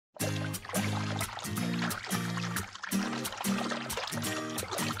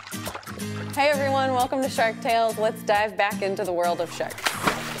Hey everyone, welcome to Shark Tales. Let's dive back into the world of sharks.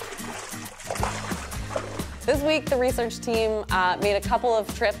 This week, the research team made a couple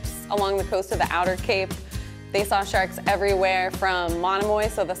of trips along the coast of the Outer Cape. They saw sharks everywhere from Monomoy,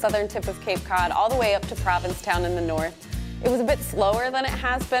 so the southern tip of Cape Cod, all the way up to Provincetown in the north. It was a bit slower than it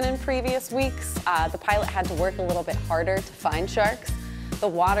has been in previous weeks. The pilot had to work a little bit harder to find sharks. The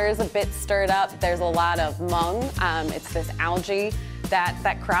water is a bit stirred up. There's a lot of mung. It's this algae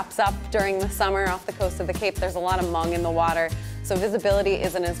that crops up during the summer off the coast of the Cape. There's a lot of mung in the water, so visibility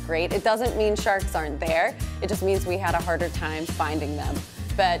isn't as great. It doesn't mean sharks aren't there. It just means we had a harder time finding them.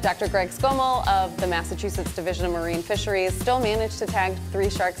 But Dr. Greg Scommel of the Massachusetts Division of Marine Fisheries still managed to tag 3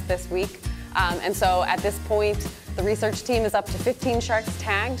 sharks this week. And so at this point, the research team is up to 15 sharks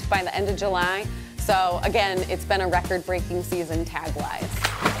tagged by the end of July. So again, it's been a record-breaking season tag-wise.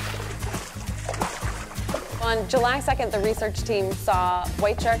 On July 2nd, the research team saw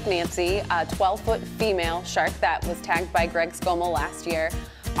white shark Nancy, a 12-foot female shark that was tagged by Greg Scommel last year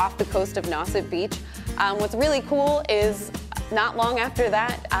off the coast of Nauset Beach. What's really cool is not long after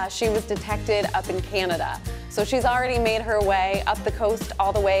that, she was detected up in Canada. So she's already made her way up the coast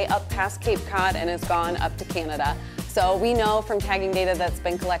all the way up past Cape Cod and has gone up to Canada. So we know from tagging data that's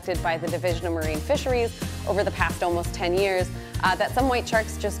been collected by the Division of Marine Fisheries over the past almost 10 years that some white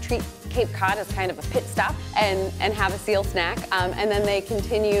sharks just treat Cape Cod as kind of a pit stop and have a seal snack, and then they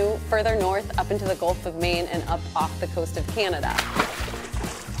continue further north up into the Gulf of Maine and up off the coast of Canada.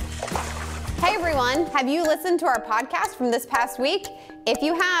 Hey everyone, have you listened to our podcast from this past week? If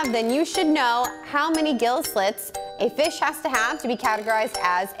you have, then you should know how many gill slits a fish has to have to be categorized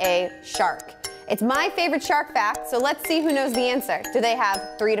as a shark. It's my favorite shark fact, so let's see who knows the answer. Do they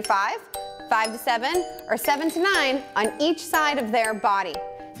have 3 to 5, 5 to 7, or 7 to 9 on each side of their body?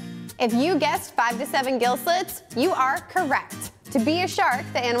 If you guessed 5 to 7 gill slits, you are correct. To be a shark,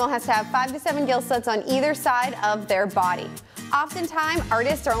 the animal has to have 5 to 7 gill slits on either side of their body. Oftentimes,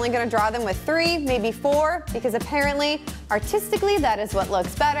 artists are only going to draw them with 3, maybe 4, because apparently, artistically, that is what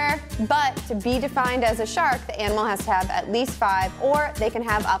looks better. But to be defined as a shark, the animal has to have at least 5, or they can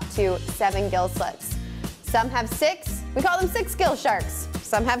have up to 7 gill slits. Some have 6. We call them 6-gill sharks.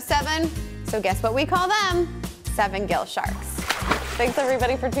 Some have 7. So guess what we call them? 7-gill sharks. Thanks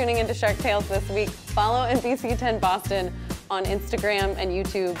everybody for tuning into Shark Tales this week. Follow NBC10 Boston on Instagram and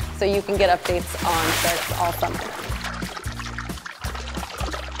YouTube so you can get updates on sharks all summer.